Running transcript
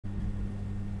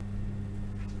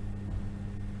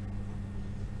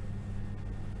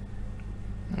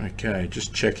Okay,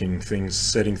 just checking things,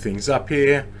 setting things up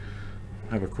here.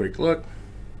 Have a quick look.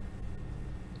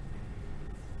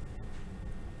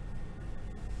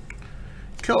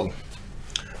 Cool.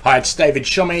 Hi, it's David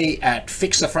Shummy at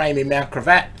Fix a Frame in Mount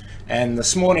Gravatt, and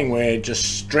this morning we're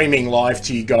just streaming live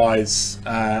to you guys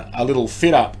a little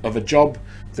fit up of a job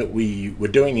that we were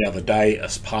doing the other day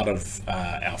as part of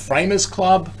our Framers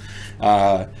Club.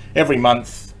 Every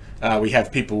month we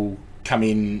have people come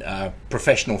in,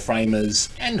 professional framers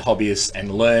and hobbyists,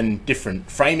 and learn different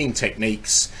framing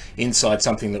techniques inside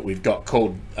something that we've got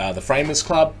called the Framers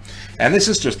Club. And this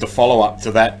is just a follow-up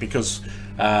to that, because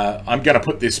I'm going to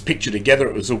put this picture together.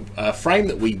 It was a frame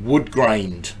that we wood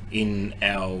grained in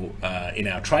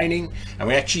our training, and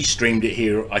we actually streamed it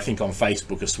here, I think, on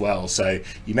Facebook as well. So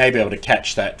you may be able to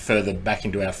catch that further back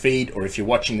into our feed, or if you're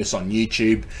watching this on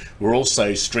YouTube, we're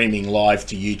also streaming live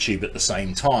to YouTube at the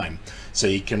same time. So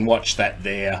you can watch that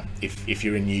there. If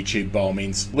you're in YouTube, by all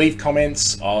means, leave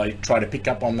comments. I try to pick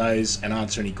up on those and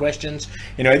answer any questions.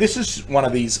 Anyway, this is one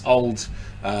of these old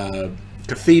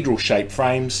cathedral shaped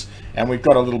frames, and we've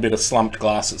got a little bit of slumped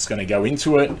glass that's going to go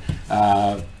into it.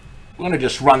 We're going to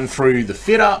just run through the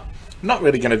fit up. Not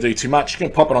really going to do too much. You're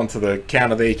going to pop it onto the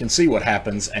counter there. You can see what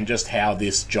happens and just how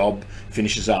this job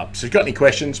finishes up. So if you've got any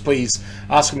questions, please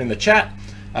ask them in the chat.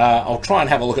 I'll try and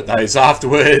have a look at those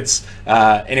afterwards.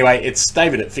 Anyway, it's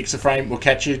David at Fix a Frame. We'll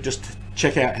catch you. Just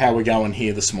check out how we're going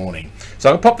here this morning.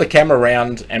 So I'll pop the camera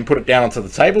around and put it down onto the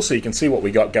table so you can see what we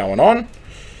got going on.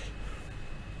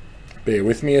 Bear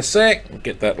with me a sec. We'll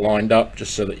get that lined up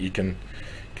just so that you can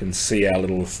see our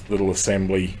little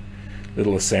assembly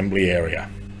area.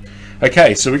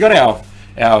 Okay, so we got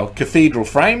our cathedral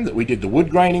frame that we did the wood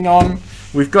graining on.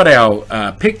 We've got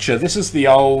our picture. This is the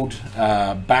old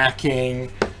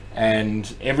backing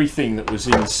and everything that was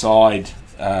inside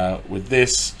with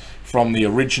this from the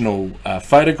original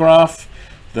photograph.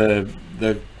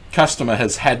 The customer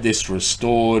has had this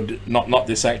restored, not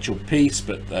this actual piece,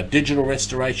 but a digital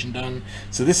restoration done.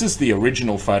 So this is the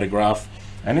original photograph,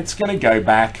 and it's going to go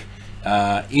back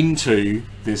into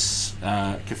this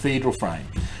cathedral frame.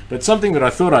 But something that I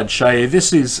thought I'd show you,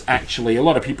 this is actually, a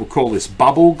lot of people call this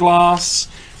bubble glass,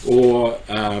 or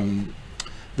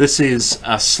this is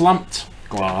a slumped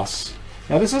glass.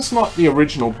 Now this is not the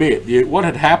original bit. What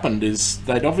had happened is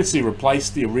they'd obviously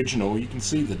replaced the original. You can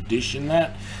see the dish in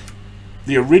that.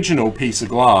 The original piece of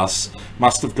glass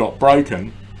must have got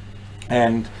broken,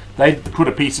 and they put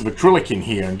a piece of acrylic in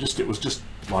here, and it was just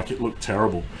like, it looked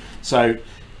terrible. So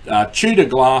Tudor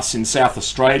Glass in South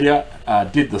Australia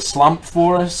did the slump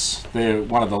for us. They're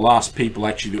one of the last people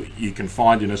actually that you can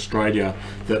find in Australia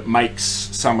that makes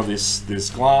some of this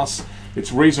glass.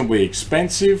 It's reasonably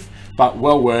expensive, but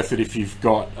well worth it if you've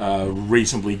got a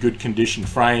reasonably good condition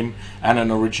frame and an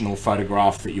original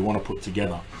photograph that you want to put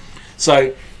together.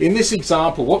 So in this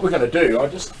example, what we're going to do, I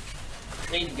just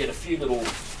need to get a few little,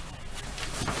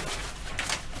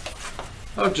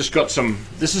 I've just got some,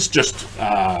 this is just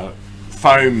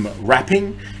foam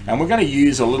wrapping, and we're going to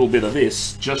use a little bit of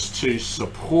this just to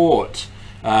support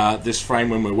this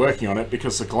frame when we're working on it,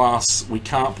 because the glass, we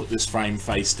can't put this frame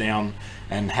face down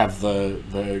and have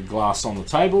the glass on the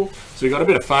table. So we've got a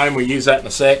bit of foam, we'll use that in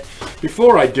a sec.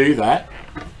 Before I do that,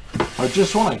 I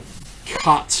just want to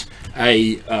cut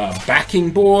a backing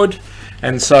board,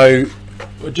 and so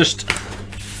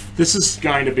this is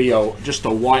going to be just a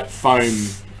white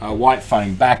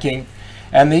foam backing.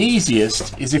 And the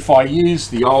easiest is if I use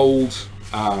the old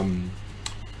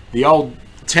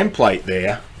template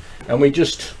there, and we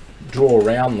just draw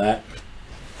around that,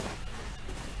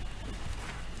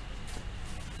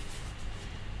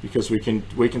 because we can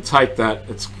take that,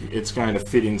 it's going to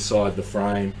fit inside the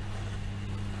frame.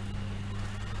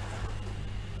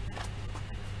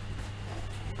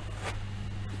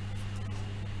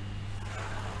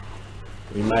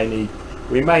 We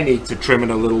may need to trim it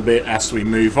a little bit as we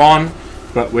move on,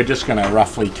 but we're just going to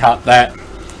roughly cut that,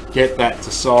 get that to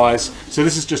size. So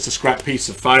this is just a scrap piece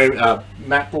of foam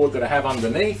mat board that I have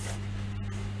underneath,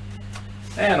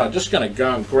 and I'm just going to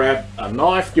go and grab a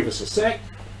knife. Give us a sec.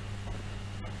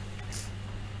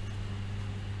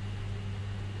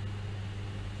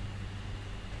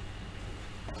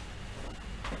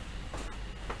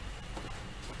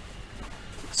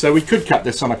 So we could cut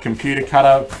this on a computer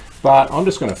cutter, but I'm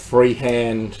just going to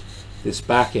freehand this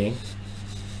backing.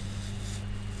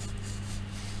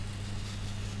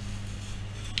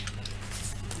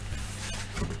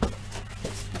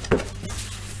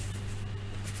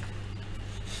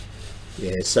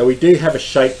 Yeah, so we do have a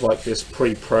shape like this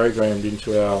pre-programmed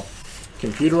into our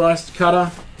computerized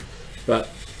cutter, but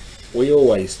we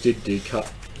always did cut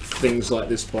things like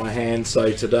this by hand.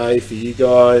 So today for you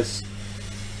guys,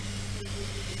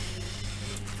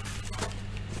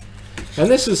 And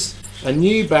this is a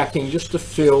new backing just to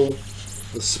fill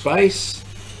the space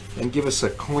and give us a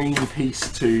clean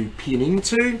piece to pin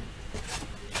into.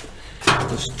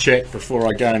 Just check before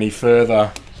I go any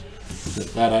further that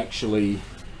that actually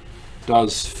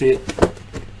does fit.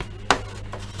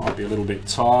 Might be a little bit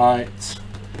tight.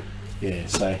 Yeah,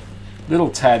 so little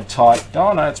tad tight.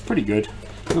 Oh no, it's pretty good.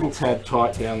 Little tad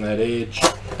tight down that edge,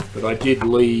 but I did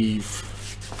leave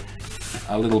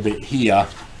a little bit here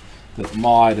that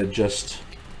might have just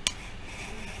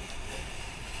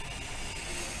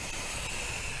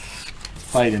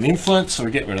played an influence, so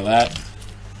we get rid of that.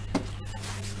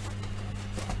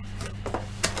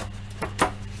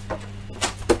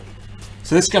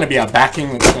 So this is going to be our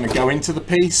backing that's going to go into the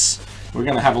piece. We're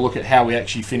going to have a look at how we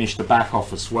actually finish the back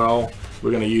off as well.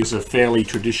 We're going to use a fairly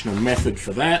traditional method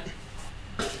for that.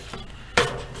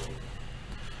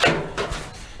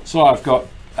 So I've got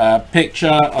a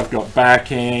picture, I've got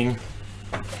backing.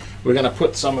 We're going to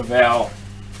put some of our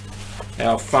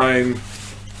foam.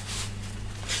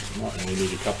 Might only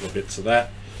need a couple of bits of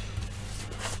that.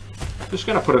 Just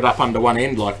going to put it up under one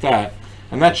end like that,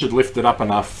 and that should lift it up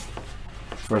enough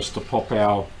for us to pop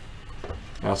our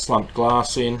slumped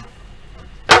glass in.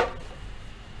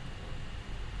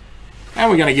 And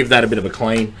we're going to give that a bit of a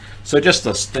clean. So just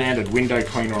a standard window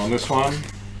cleaner on this one,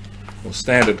 or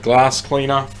standard glass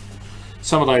cleaner.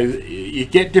 Some of those, you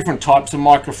get different types of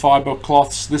microfiber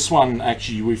cloths. This one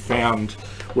actually we found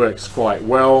works quite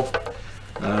well.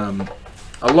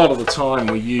 A lot of the time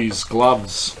we use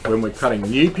gloves when we're cutting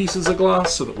new pieces of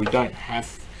glass so that we don't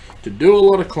have to do a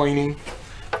lot of cleaning,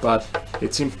 but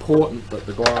it's important that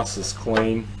the glass is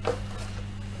clean.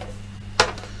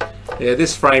 Yeah,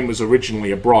 this frame was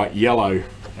originally a bright yellow,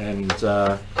 and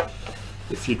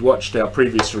if you'd watched our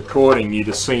previous recording, you'd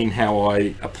have seen how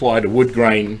I applied a wood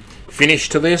grain finish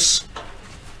to this.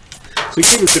 So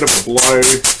give it a bit of a blow,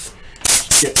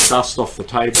 get the dust off the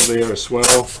table there as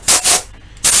well,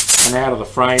 and out of the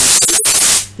frame.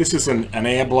 This is an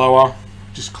air blower,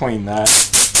 just clean that.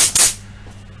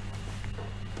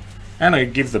 And I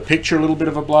give the picture a little bit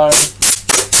of a blow.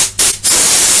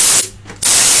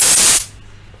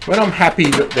 When I'm happy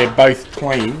that they're both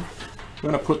clean, I'm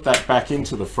going to put that back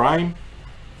into the frame.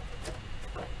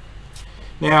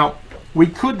 Now, we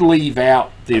could leave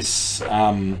out this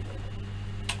old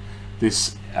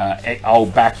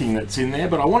backing that's in there,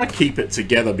 but I want to keep it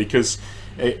together because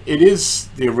it is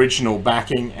the original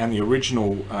backing and the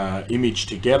original image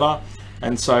together.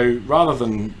 And so rather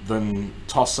than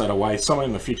toss that away, somewhere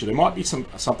in the future, there might be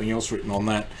something else written on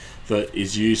that that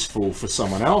is useful for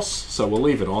someone else. So we'll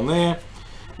leave it on there.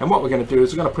 And what we're going to do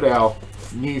is we're going to put our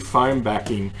new foam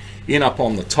backing in up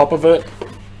on the top of it.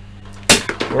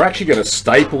 We're actually going to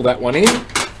staple that one in.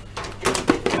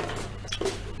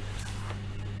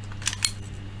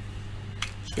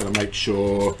 Just going to make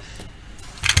sure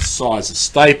size of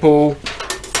staple.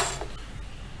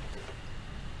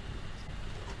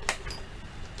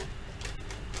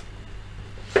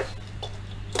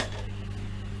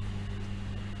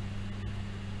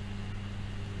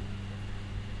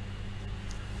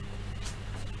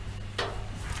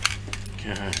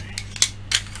 Okay.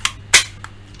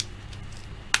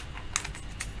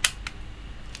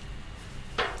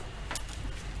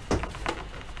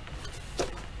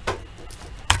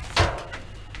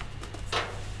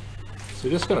 So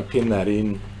just going to pin that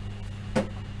in.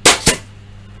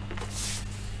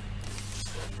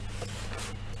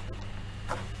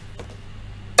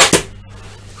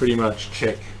 Pretty much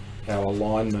check our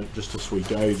alignment just as we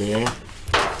go there.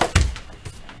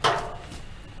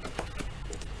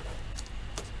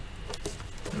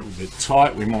 A little bit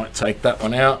tight, we might take that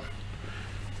one out.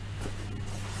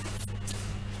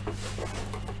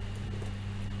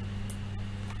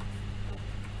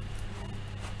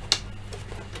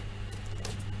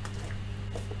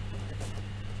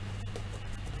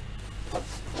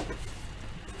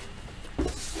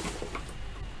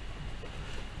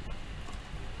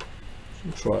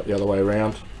 Try it the other way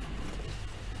around.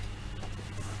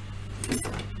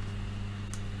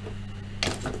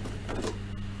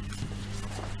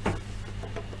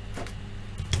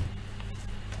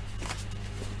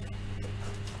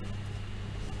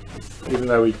 Even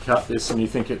though we cut this and you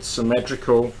think it's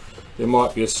symmetrical, there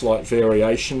might be a slight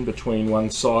variation between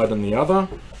one side and the other.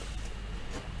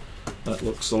 That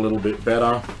looks a little bit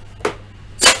better.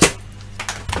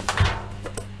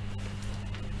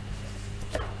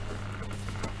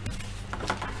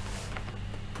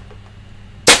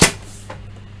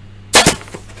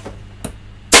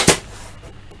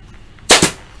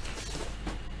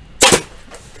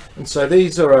 And so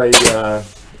these are a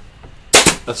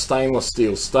stainless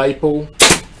steel staple.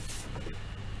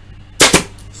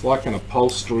 It's like an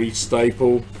upholstery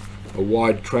staple, a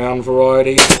wide crown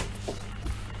variety.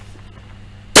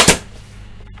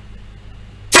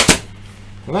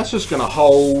 And that's just going to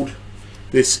hold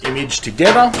this image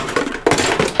together.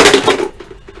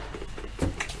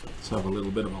 Let's have a little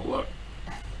bit of a look.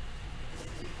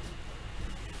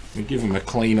 We give them a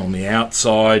clean on the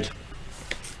outside.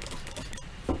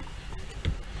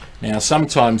 Now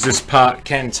sometimes this part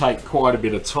can take quite a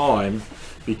bit of time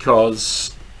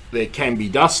because there can be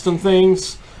dust and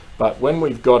things, but when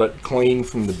we've got it clean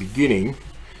from the beginning,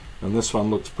 and this one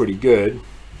looks pretty good,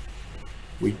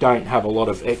 we don't have a lot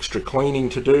of extra cleaning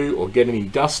to do or get any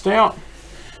dust out.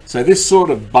 So this sort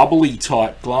of bubbly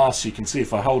type glass, you can see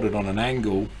if I hold it on an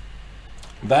angle,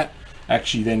 that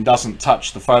actually then doesn't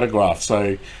touch the photograph.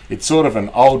 So it's sort of an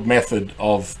old method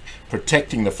of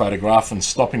protecting the photograph and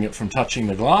stopping it from touching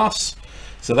the glass.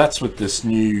 So that's with this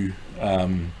new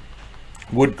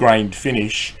wood grained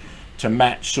finish to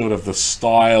match sort of the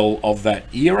style of that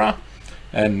era.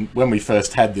 And when we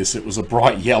first had this, it was a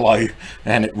bright yellow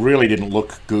and it really didn't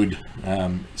look good.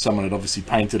 Someone had obviously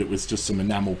painted it with just some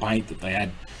enamel paint that they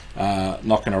had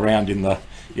knocking around in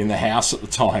the house at the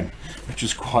time, which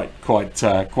is quite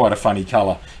a funny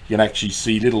color. You can actually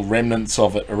see little remnants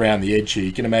of it around the edge here.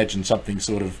 You can imagine something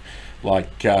sort of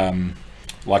like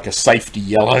a safety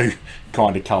yellow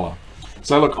kind of color.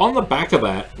 So look, on the back of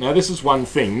that, now this is one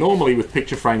thing. Normally with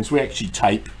picture frames we actually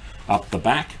tape up the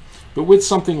back, but with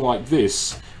something like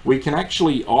this we can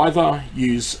actually either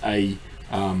use a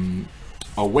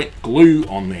wet glue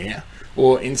on there,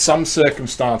 or in some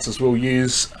circumstances we'll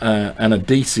use an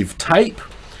adhesive tape.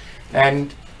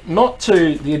 And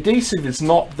the adhesive is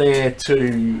not there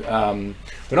to,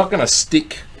 we're not going to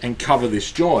stick and cover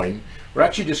this join. We're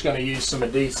actually just going to use some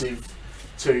adhesive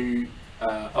to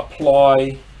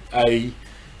apply a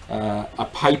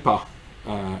paper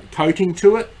coating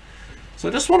to it. So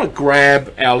I just want to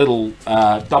grab our little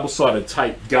double-sided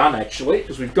tape gun actually,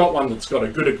 because we've got one that's got a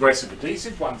good aggressive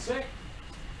adhesive. One sec.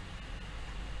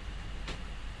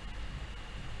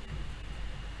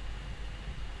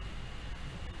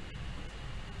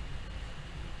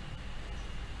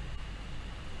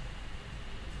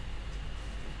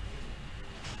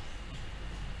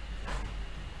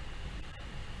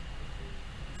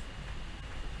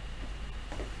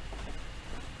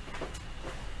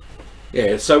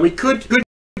 Yeah, so we could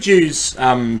use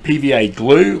PVA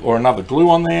glue or another glue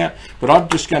on there, but I'm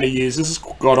just going to use, this has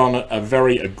got on a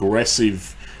very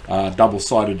aggressive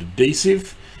double-sided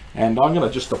adhesive, and I'm going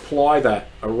to just apply that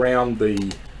around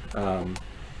the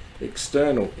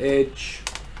external edge.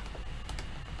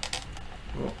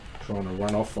 Oh, trying to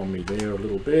run off on me there a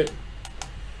little bit.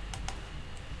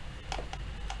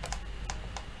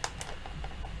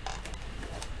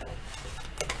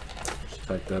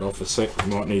 Take that off a sec.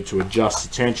 We might need to adjust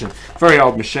the tension. Very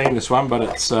old machine this one, but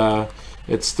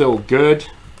it's still good.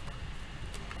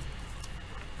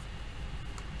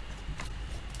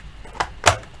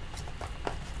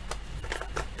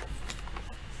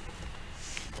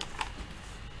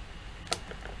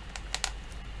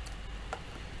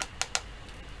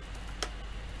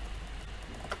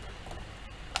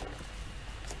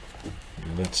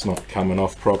 That's not coming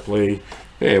off properly.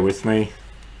 Bear with me.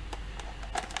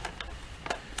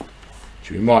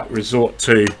 We might resort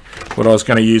to what I was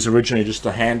going to use originally, just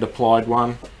a hand applied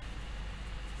one.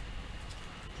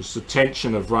 Just the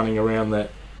tension of running around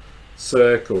that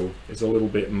circle is a little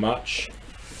bit much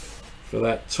for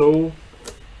that tool.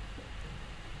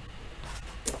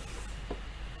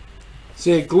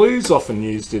 So yeah, glue's often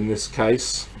used in this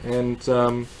case, and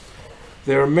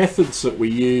there are methods that we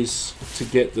use to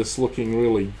get this looking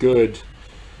really good,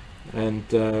 and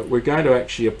we're going to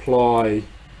actually apply,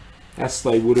 as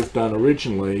they would have done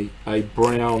originally, a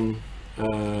brown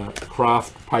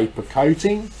craft paper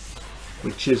coating,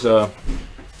 which is an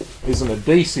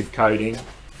adhesive coating.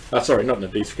 Sorry, not an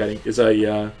adhesive coating. Is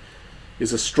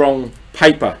a strong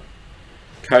paper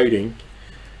coating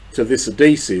to this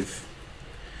adhesive,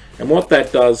 and what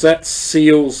that does, that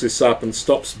seals this up and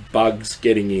stops bugs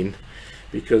getting in,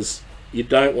 because you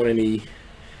don't want any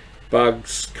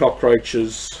bugs,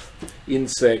 cockroaches,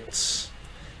 insects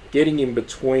getting in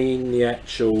between the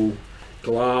actual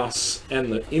glass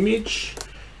and the image,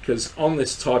 because on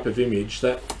this type of image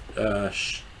that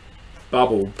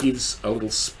bubble gives a little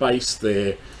space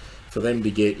there for them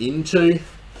to get into,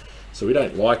 so we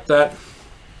don't like that.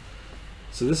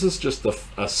 So this is just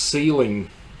a sealing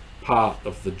part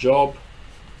of the job,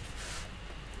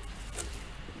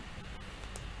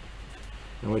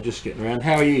 and we're just getting around.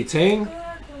 How are you, Ting?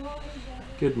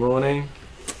 Good morning.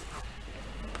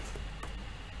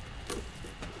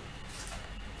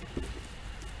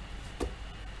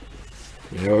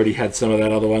 I already had some of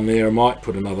that other one there. I might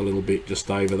put another little bit just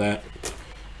over that.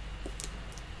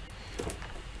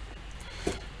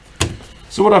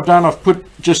 So what I've done, I've put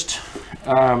just,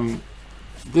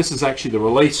 this is actually the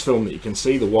release film that you can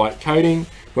see, the white coating,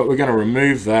 but we're going to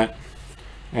remove that,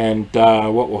 and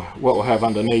what we'll have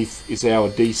underneath is our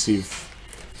adhesive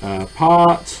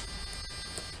part.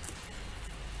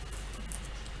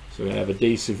 So we have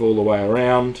adhesive all the way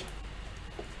around.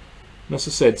 And as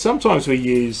I said, sometimes we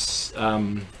use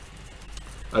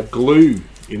a glue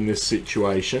in this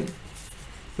situation,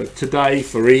 but today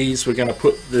for ease we're going to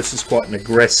put, this is quite an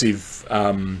aggressive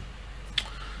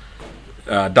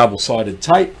double-sided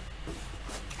tape,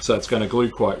 so it's going to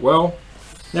glue quite well.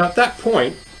 Now at that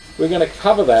point we're going to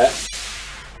cover that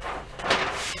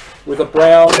with a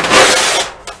brown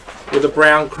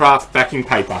craft backing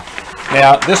paper.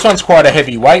 Now this one's quite a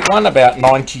heavy weight one, about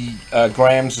 90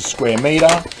 grams a square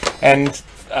metre, and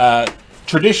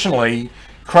traditionally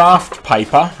craft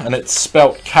paper, and it's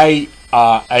spelt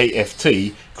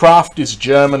K-R-A-F-T, craft is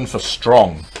German for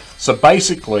strong. So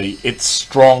basically it's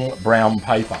strong brown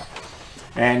paper,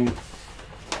 and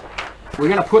we're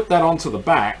going to put that onto the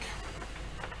back,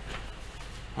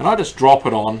 and I just drop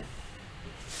it on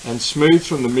and smooth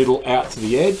from the middle out to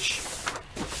the edge.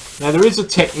 Now there is a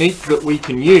technique that we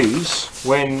can use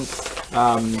when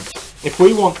if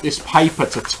we want this paper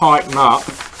to tighten up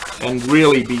and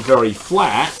really be very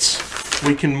flat,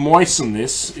 we can moisten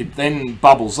this. It then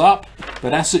bubbles up,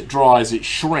 but as it dries it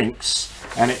shrinks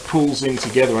and it pulls in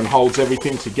together and holds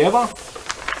everything together.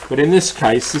 But in this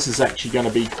case this is actually going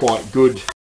to be quite good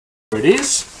where it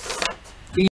is.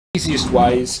 The easiest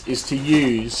ways is to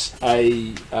use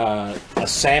a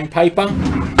sandpaper,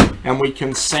 and we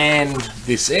can sand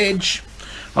this edge.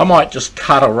 I might just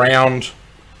cut around,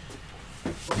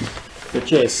 but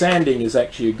yeah, sanding is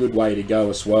actually a good way to go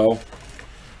as well.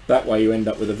 That way you end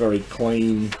up with a very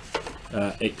clean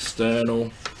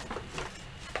external.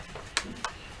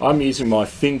 I'm using my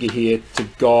finger here to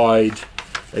guide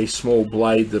a small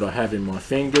blade that I have in my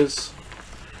fingers.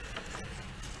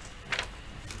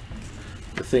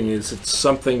 The thing is, it's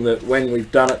something that when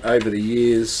we've done it over the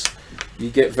years, you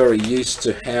get very used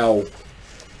to how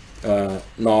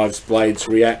knives blades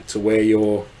react to where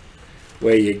you're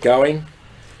going.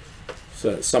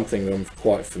 So it's something that I'm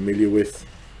quite familiar with.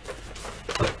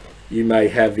 You may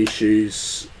have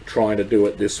issues trying to do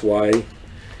it this way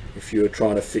if you're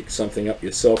trying to fix something up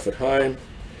yourself at home.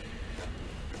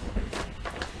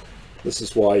 This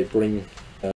is why you bring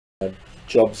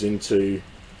jobs into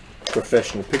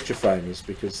professional picture framers,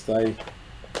 because they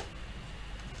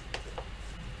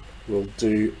will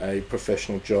do a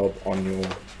professional job on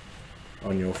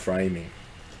your framing.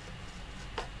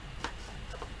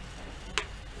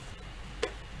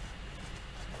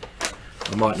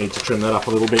 I might need to trim that up a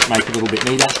little bit, make it a little bit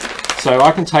neater. So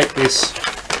I can take this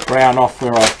brown off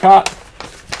where I've cut.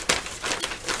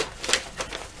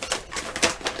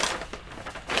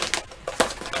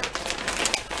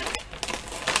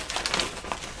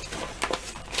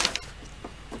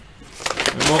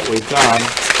 And what we've done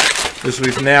is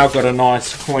we've now got a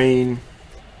nice clean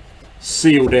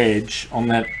sealed edge on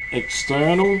that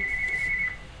external.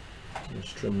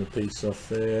 Just trim the piece off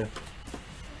there.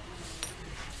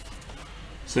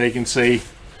 So you can see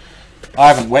I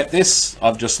haven't wet this,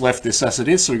 I've just left this as it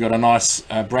is. So we've got a nice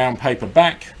brown paper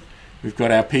back. We've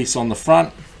got our piece on the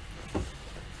front.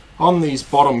 On these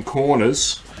bottom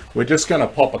corners we're just going to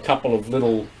pop a couple of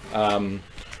little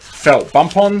felt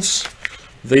bump-ons.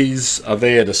 These are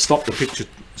there to stop the picture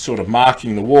sort of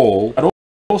marking the wall, but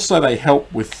also they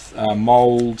help with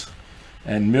mold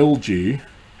and mildew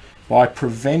by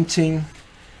preventing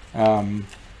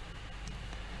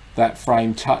that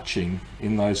frame touching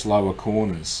in those lower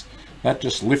corners. That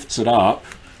just lifts it up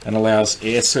and allows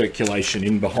air circulation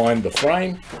in behind the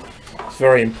frame. It's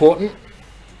very important.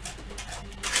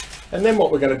 And then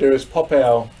what we're going to do is pop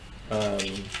our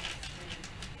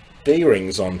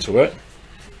D-rings onto it,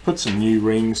 put some new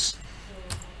rings.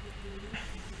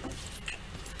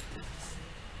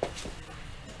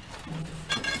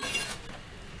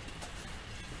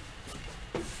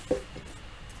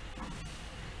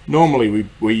 Normally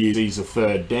we use these a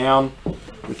third down,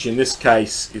 which in this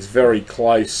case is very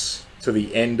close to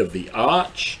the end of the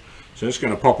arch. So I'm just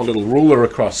going to pop a little ruler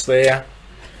across there,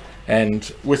 and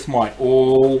with my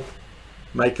awl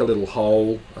make a little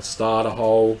hole, a starter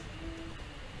hole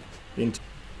into.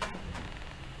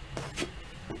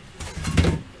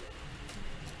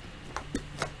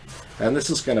 And this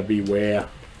is going to be where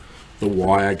the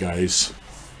wire goes.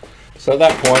 So at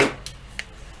that point,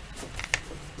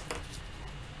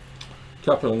 a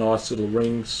couple of nice little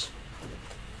rings.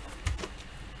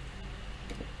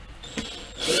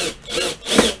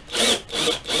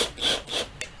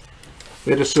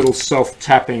 They're just little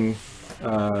self-tapping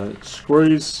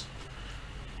screws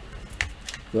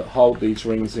that hold these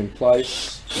rings in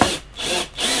place.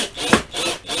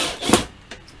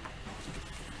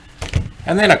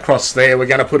 And then across there we're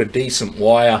going to put a decent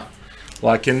wire.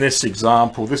 Like in this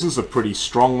example, this is a pretty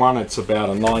strong one. It's about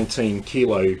a 19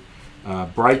 kilo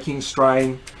breaking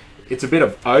strain. It's a bit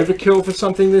of overkill for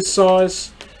something this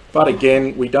size, but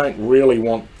again, we don't really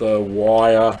want the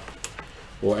wire,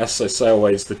 or as they say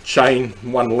always, the chain,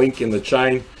 one link in the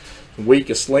chain, the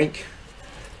weakest link.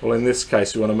 Well, in this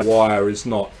case, we want to make the wire is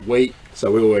not weak,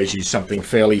 so we always use something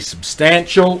fairly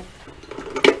substantial.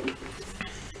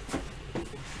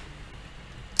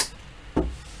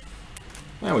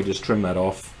 Now we just trim that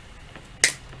off.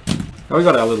 Now we've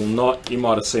got our little knot. You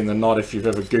might have seen the knot if you've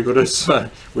ever Googled us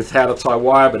with how to tie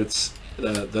wire, but it's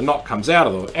the knot comes out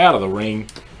of the ring,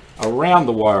 around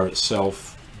the wire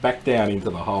itself, back down into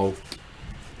the hole,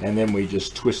 and then we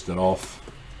just twist it off.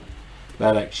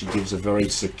 That actually gives a very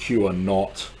secure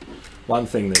knot. One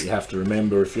thing that you have to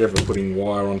remember if you're ever putting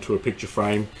wire onto a picture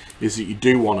frame is that you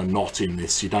do want a knot in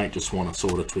this. You don't just want to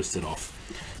sort of twist it off.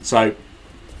 So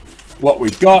what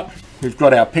we've got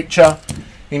our picture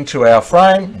into our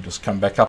frame. I'll just come back up